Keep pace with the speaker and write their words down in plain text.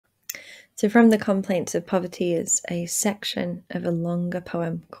So From the Complaints of Poverty is a section of a longer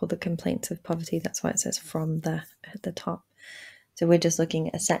poem called The Complaints of Poverty. That's why it says from the at the top. So we're just looking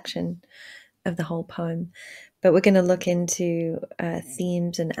at a section of the whole poem, but we're going to look into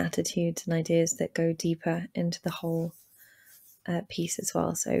themes and attitudes and ideas that go deeper into the whole piece as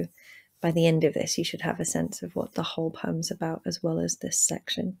well. So by the end of this, you should have a sense of what the whole poem's about, as well as this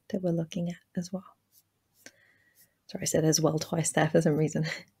section that we're looking at as well. Sorry, I said as well twice there for some reason.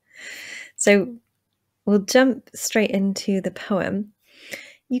 So we'll jump straight into the poem.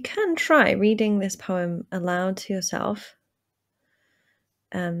 You can try reading this poem aloud to yourself.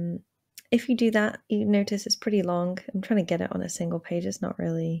 If you do that, you notice it's pretty long. I'm trying to get it on a single page. It's not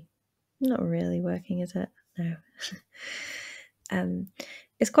really working, is it? No.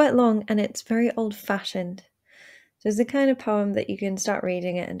 It's quite long and it's very old-fashioned. So it's the kind of poem that you can start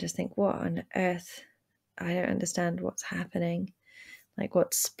reading it and just think, what on earth? I don't understand what's happening. Like,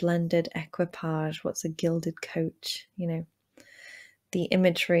 what splendid equipage, what's a gilded coach, you know. The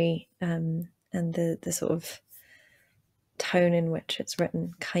imagery and the sort of tone in which it's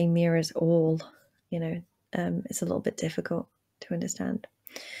written, chimeras all, you know, it's a little bit difficult to understand.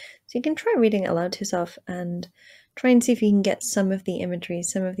 So you can try reading it aloud to yourself and try and see if you can get some of the imagery,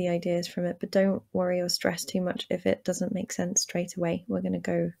 some of the ideas from it, but don't worry or stress too much if it doesn't make sense straight away. We're going to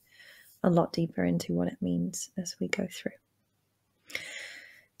go a lot deeper into what it means as we go through.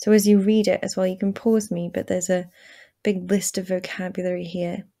 So as you read it as well, you can pause me, but there's a big list of vocabulary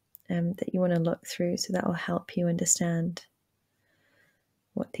here that you want to look through, so that will help you understand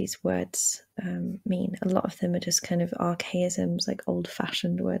what these words mean. A lot of them are just kind of archaisms, like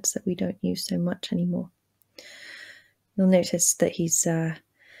old-fashioned words that we don't use so much anymore. You'll notice that he's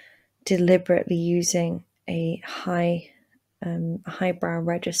deliberately using a highbrow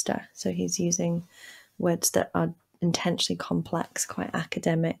register, so he's using words that are intentionally complex, quite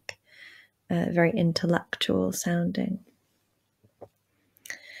academic, very intellectual sounding.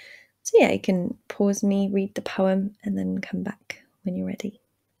 So yeah, you can pause me, read the poem, and then come back when you're ready.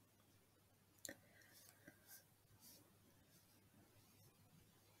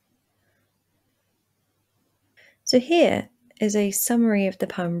 So here is a summary of the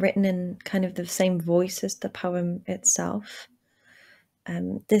poem written in kind of the same voice as the poem itself.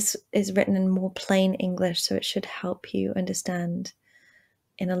 This is written in more plain English, so it should help you understand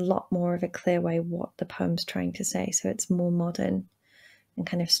in a lot more of a clear way what the poem's trying to say. So it's more modern and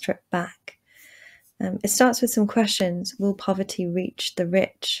kind of stripped back. It starts with some questions. Will poverty reach the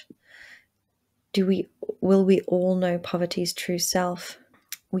rich? Will we all know poverty's true self?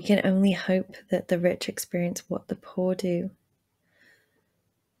 We can only hope that the rich experience what the poor do.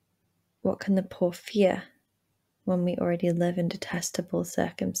 What can the poor fear when we already live in detestable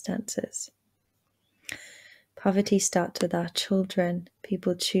circumstances? Poverty starts with our children.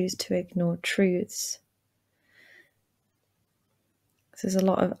 People choose to ignore truths. So there's a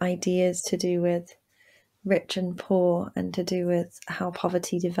lot of ideas to do with rich and poor and to do with how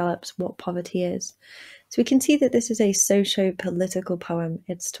poverty develops, what poverty is. So we can see that this is a socio-political poem.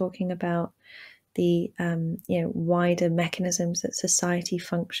 It's talking about the wider mechanisms that society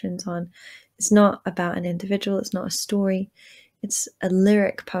functions on. It's not about an individual, it's not a story, it's a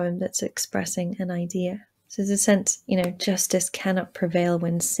lyric poem that's expressing an idea. So there's a sense, justice cannot prevail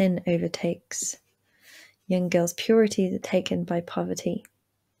when sin overtakes. Young girls' purity are taken by poverty.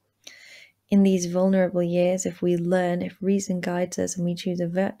 In these vulnerable years, if we learn, if reason guides us and we choose a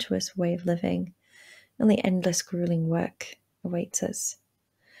virtuous way of living, only endless grueling work awaits us.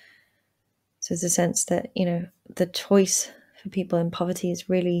 So there's a sense that, the choice for people in poverty is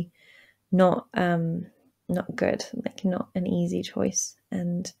really not good, like not an easy choice.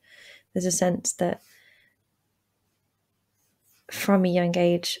 And there's a sense that from a young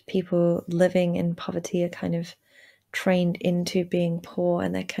age, people living in poverty are kind of trained into being poor,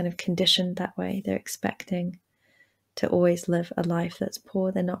 and they're kind of conditioned that way. They're expecting to always live a life that's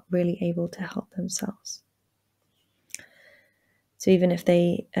poor. They're not really able to help themselves. So even if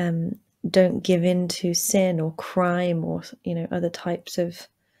they don't give in to sin or crime or other types of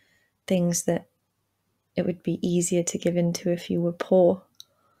things that it would be easier to give in to if you were poor,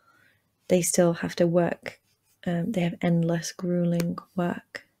 they still have to work. They have endless grueling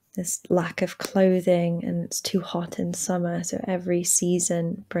work. There's lack of clothing and it's too hot in summer, so every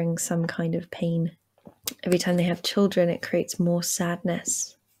season brings some kind of pain. Every time they have children, it creates more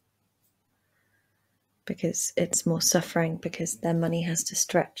sadness because it's more suffering, because their money has to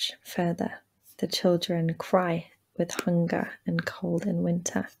stretch further. The children cry with hunger and cold in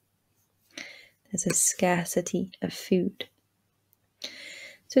winter. There's a scarcity of food.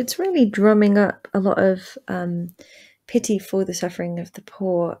 So it's really drumming up a lot of pity for the suffering of the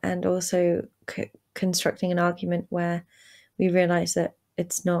poor, and also constructing an argument where we realize that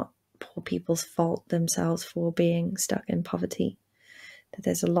it's not poor people's fault themselves for being stuck in poverty, that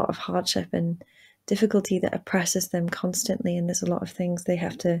there's a lot of hardship and difficulty that oppresses them constantly, and there's a lot of things they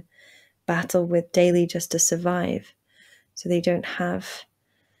have to battle with daily just to survive. So they don't have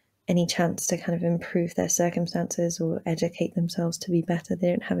any chance to kind of improve their circumstances or educate themselves to be better. They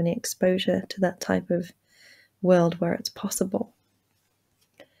don't have any exposure to that type of world where it's possible.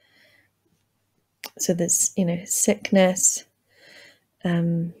 So there's, sickness,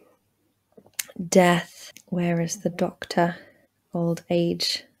 death, whereas the doctor, old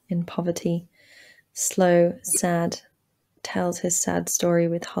age in poverty, slow, sad, tells his sad story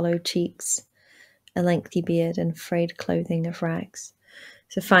with hollow cheeks, a lengthy beard, and frayed clothing of rags.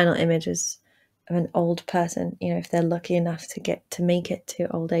 So final images of an old person, if they're lucky enough to make it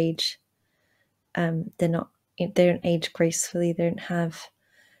to old age, they don't age gracefully, they don't have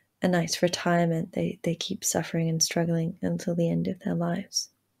a nice retirement, they keep suffering and struggling until the end of their lives.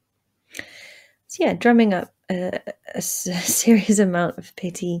 So yeah, drumming up a serious amount of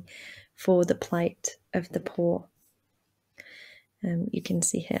pity for the plight of the poor. You can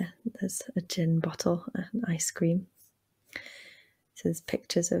see here, there's a gin bottle and ice cream. So there's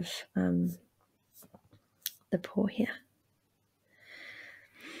pictures of the poor here.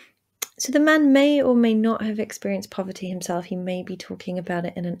 So the man may or may not have experienced poverty himself. He may be talking about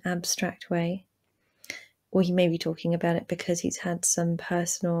it in an abstract way, or he may be talking about it because he's had some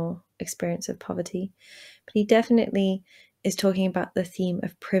personal experience of poverty. But he definitely is talking about the theme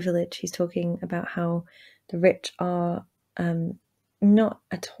of privilege. He's talking about how the rich are not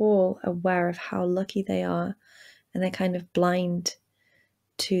at all aware of how lucky they are, and they're kind of blind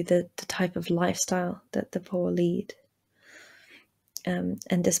to the type of lifestyle that the poor lead.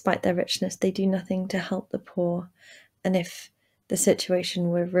 And despite their richness, they do nothing to help the poor. And if the situation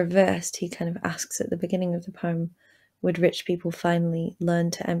were reversed, he kind of asks at the beginning of the poem, would rich people finally learn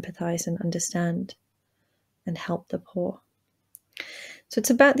to empathize and understand and help the poor? So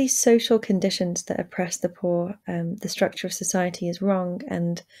it's about these social conditions that oppress the poor. The structure of society is wrong,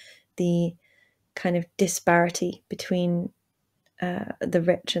 and the kind of disparity between the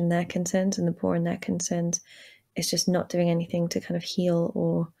rich and their concerns and the poor and their concerns is just not doing anything to kind of heal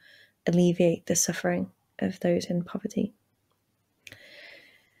or alleviate the suffering of those in poverty.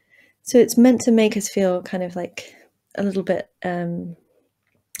 So it's meant to make us feel kind of like a little bit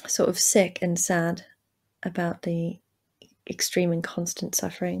sort of sick and sad about the extreme and constant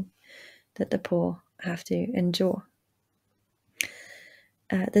suffering that the poor have to endure.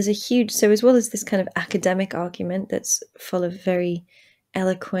 There's a huge, so as well as this kind of academic argument that's full of very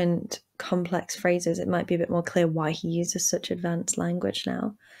eloquent, complex phrases, it might be a bit more clear why he uses such advanced language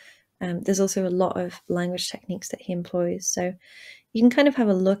now. There's also a lot of language techniques that he employs. So you can kind of have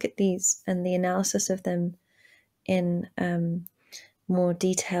a look at these and the analysis of them in more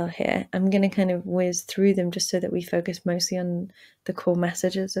detail here. I'm going to kind of whiz through them just so that we focus mostly on the core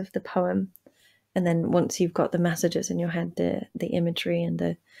messages of the poem. And then once you've got the messages in your head, the imagery and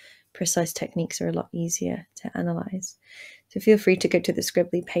the precise techniques are a lot easier to analyze. So feel free to go to the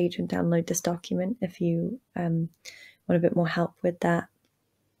Scribbly page and download this document if you want a bit more help with that.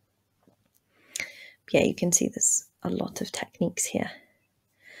 But yeah, you can see there's a lot of techniques here.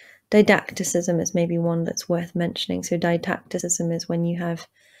 Didacticism is maybe one that's worth mentioning. So didacticism is when you have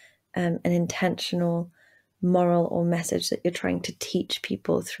an intentional moral or message that you're trying to teach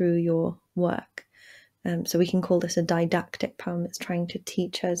people through your work. So we can call this a didactic poem. It's trying to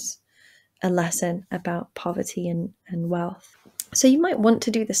teach us a lesson about poverty and wealth. So you might want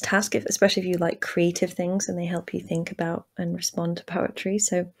to do this task, especially if you like creative things and they help you think about and respond to poetry.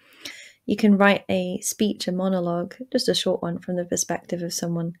 So you can write a speech, a monologue, just a short one from the perspective of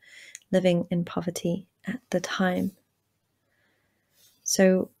someone living in poverty at the time.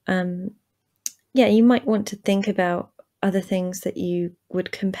 So yeah, you might want to think about other things that you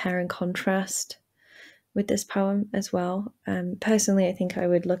would compare and contrast with this poem as well. Personally, I think I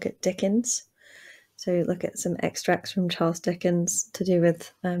would look at Dickens. So look at some extracts from Charles Dickens to do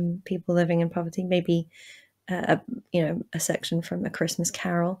with people living in poverty, maybe a section from A Christmas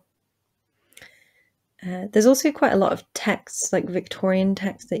Carol. There's also quite a lot of texts, like Victorian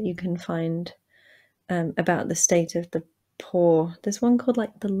texts, that you can find about the state of the poor. There's one called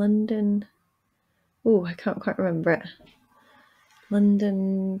like the London, I can't quite remember it.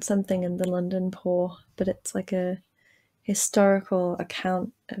 London something and the London Poor, but it's like a historical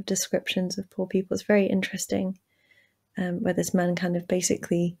account of descriptions of poor people. It's very interesting, where this man kind of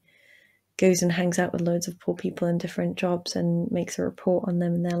basically goes and hangs out with loads of poor people in different jobs and makes a report on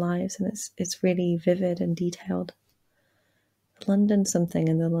them and their lives, and it's really vivid and detailed. London something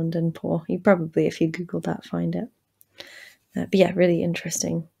and the London Poor. You probably, if you Google that, find it. But yeah, really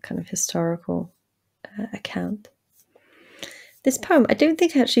interesting kind of historical account. This poem, I don't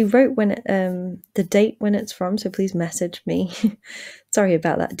think I actually wrote when it, the date when it's from, so please message me. Sorry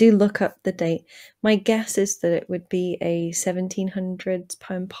about that. Do look up the date. My guess is that it would be a 1700s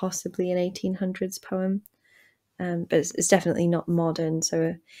poem, possibly an 1800s poem, but it's definitely not modern,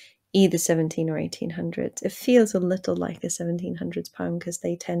 so either 17 or 1800s. It feels a little like a 1700s poem because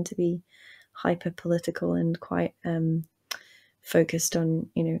they tend to be hyper political and quite focused on,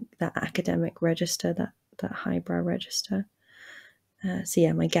 you know, that academic register, that highbrow register. So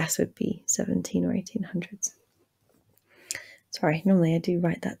yeah, my guess would be 17 or 1800s. Sorry, normally I do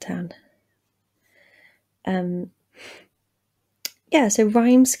write that down. Yeah, so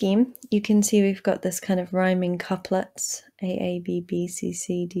rhyme scheme. You can see we've got this kind of rhyming couplets, A, A, B, B, C,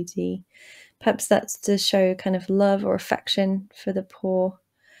 C, D, D. Perhaps that's to show kind of love or affection for the poor.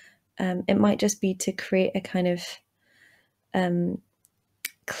 It might just be to create a kind of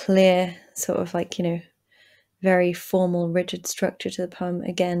clear, sort of like, you know, very formal, rigid structure to the poem.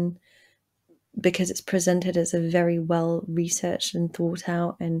 Again, because it's presented as a very well researched and thought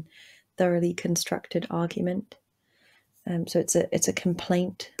out and thoroughly constructed argument. So it's a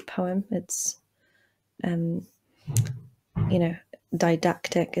complaint poem. It's you know,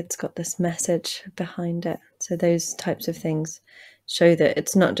 didactic. It's got this message behind it. So those types of things show that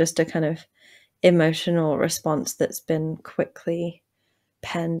it's not just a kind of emotional response that's been quickly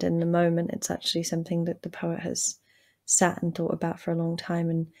penned in the moment. It's actually something that the poet has sat and thought about for a long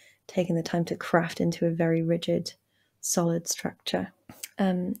time and taken the time to craft into a very rigid, solid structure.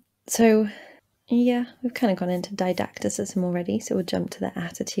 So yeah, we've kind of gone into didacticism already, so we'll jump to the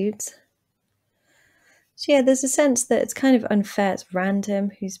attitudes. So yeah, there's a sense that it's kind of unfair, it's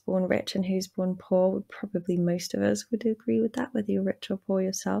random who's born rich and who's born poor. Probably most of us would agree with that, whether you're rich or poor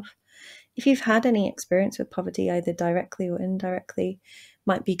yourself. If you've had any experience with poverty, either directly or indirectly,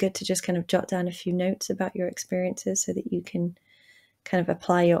 might be good to just kind of jot down a few notes about your experiences so that you can kind of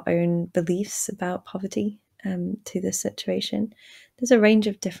apply your own beliefs about poverty to this situation. There's a range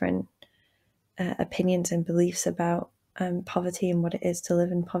of different opinions and beliefs about poverty and what it is to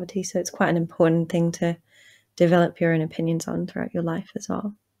live in poverty, so it's quite an important thing to develop your own opinions on throughout your life as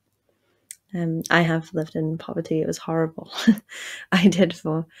well. I have lived in poverty. It was horrible. I did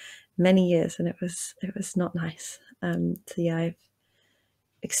for many years, and it was not nice. So yeah, I have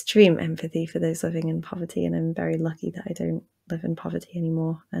extreme empathy for those living in poverty, and I'm very lucky that I don't live in poverty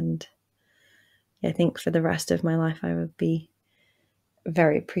anymore. And yeah, I think for the rest of my life, I would be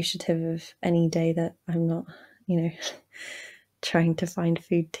very appreciative of any day that I'm not, you know, trying to find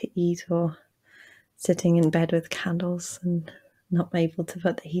food to eat or sitting in bed with candles and not able to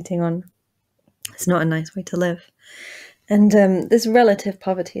put the heating on. It's not a nice way to live. And there's relative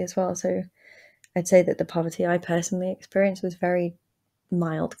poverty as well. So I'd say that the poverty I personally experienced was very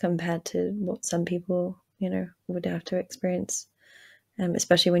mild compared to what some people, you know, would have to experience,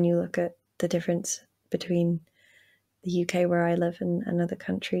 especially when you look at the difference between the UK where I live and other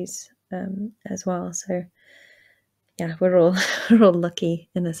countries as well. So yeah, we're all we're all lucky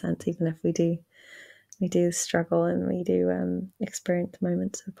in a sense, even if we do struggle and we do experience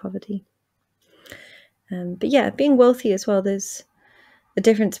moments of poverty. But yeah, being wealthy as well, there's a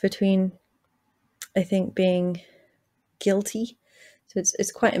difference between, I think, being guilty. So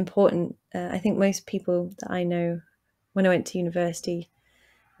it's quite important. I think most people that I know, when I went to university,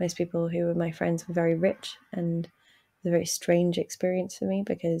 most people who were my friends were very rich, and it was a very strange experience for me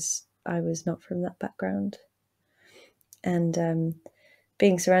because I was not from that background. And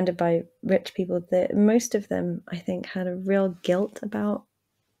being surrounded by rich people, that most of them, I think, had a real guilt about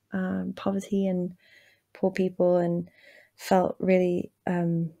poverty and poor people, and felt really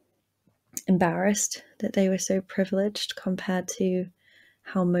embarrassed that they were so privileged compared to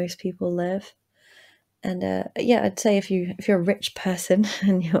how most people live. And yeah, I'd say if you're a rich person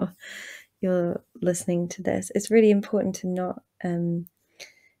and you're listening to this, it's really important to not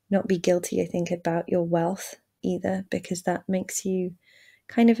be guilty, I think, about your wealth either, because that makes you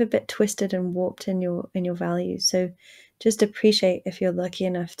kind of a bit twisted and warped in your values. So just appreciate if you're lucky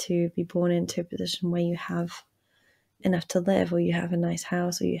enough to be born into a position where you have enough to live, or you have a nice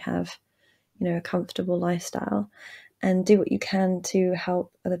house, or you have, you know, a comfortable lifestyle, and do what you can to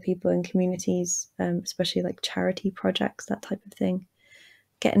help other people in communities, especially like charity projects, that type of thing.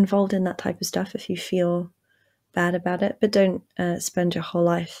 Get involved in that type of stuff if you feel bad about it, but don't spend your whole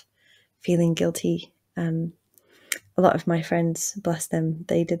life feeling guilty. A lot of my friends, bless them,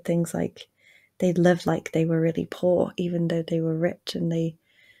 they did things like they'd live like they were really poor, even though they were rich, and they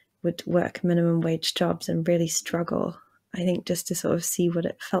would work minimum wage jobs and really struggle I think, just to sort of see what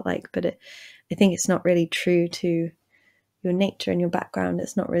it felt like. But I think it's not really true to your nature and your background.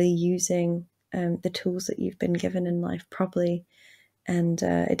 It's not really using the tools that you've been given in life properly. And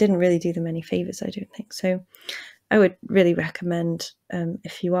it didn't really do them any favors, I don't think. So I would really recommend,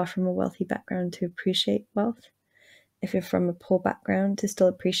 if you are from a wealthy background, to appreciate wealth. If you're from a poor background, to still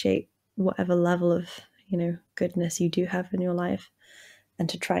appreciate whatever level of, goodness you do have in your life, and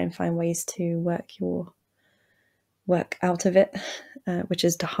to try and find ways to work out of it, which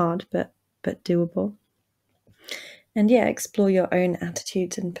is hard, but doable. And yeah, explore your own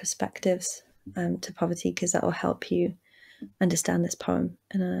attitudes and perspectives to poverty, because that will help you understand this poem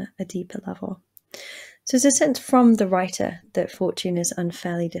in a deeper level. So there's a sense from the writer that fortune is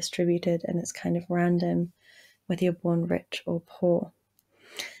unfairly distributed and it's kind of random, whether you're born rich or poor.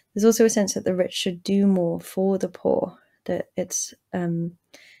 There's also a sense that the rich should do more for the poor, that it's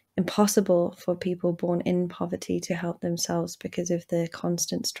impossible for people born in poverty to help themselves because of the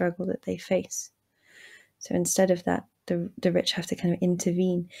constant struggle that they face. So instead of that, the rich have to kind of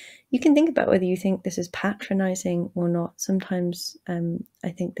intervene. You can think about whether you think this is patronizing or not. Sometimes I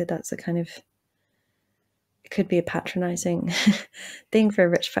think that that's a kind of, it could be a patronizing thing for a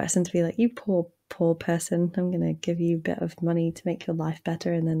rich person to be like, you poor person, I'm going to give you a bit of money to make your life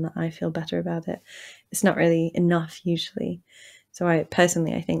better, and then I feel better about it. It's not really enough usually. So I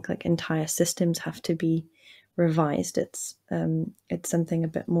think like entire systems have to be revised. It's something a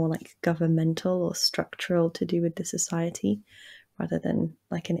bit more like governmental or structural to do with the society, rather than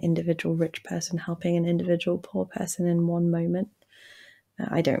like an individual rich person helping an individual poor person in one moment.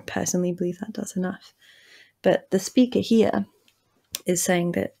 I don't personally believe that does enough. But the speaker here is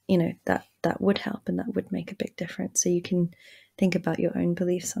saying that, that would help and that would make a big difference. So you can think about your own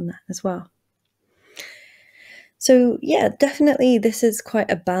beliefs on that as well. So yeah, definitely this is quite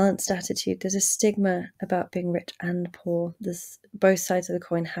a balanced attitude. There's a stigma about being rich and poor. Both sides of the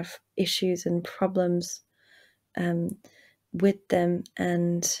coin have issues and problems with them,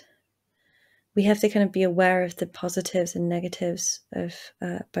 and we have to kind of be aware of the positives and negatives of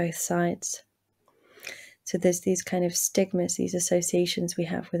both sides. So there's these kind of stigmas, these associations we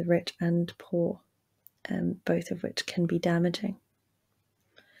have with rich and poor, both of which can be damaging.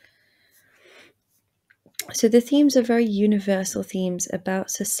 So the themes are very universal themes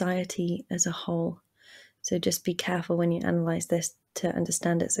about society as a whole. So just be careful when you analyze this to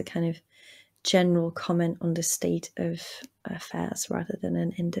understand it's a kind of general comment on the state of affairs rather than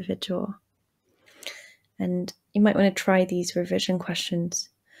an individual. And you might want to try these revision questions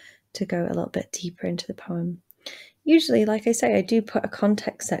to go a little bit deeper into the poem. Usually, like I say, I do put a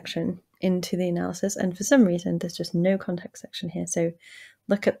context section into the analysis, and for some reason there's just no context section here. So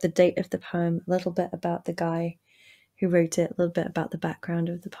look up the date of the poem, a little bit about the guy who wrote it, a little bit about the background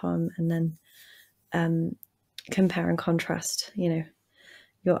of the poem, and then compare and contrast,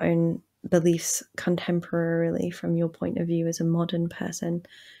 your own beliefs contemporarily from your point of view as a modern person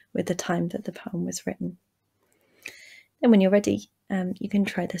with the time that the poem was written. And when you're ready, you can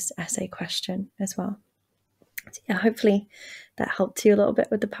try this essay question as well. So yeah, hopefully that helped you a little bit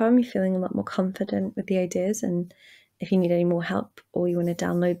with the poem. You're feeling a lot more confident with the ideas, and if you need any more help or you want to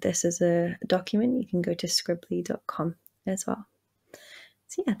download this as a document, you can go to scribbly.com as well.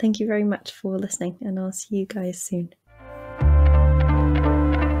 So yeah, thank you very much for listening, and I'll see you guys soon.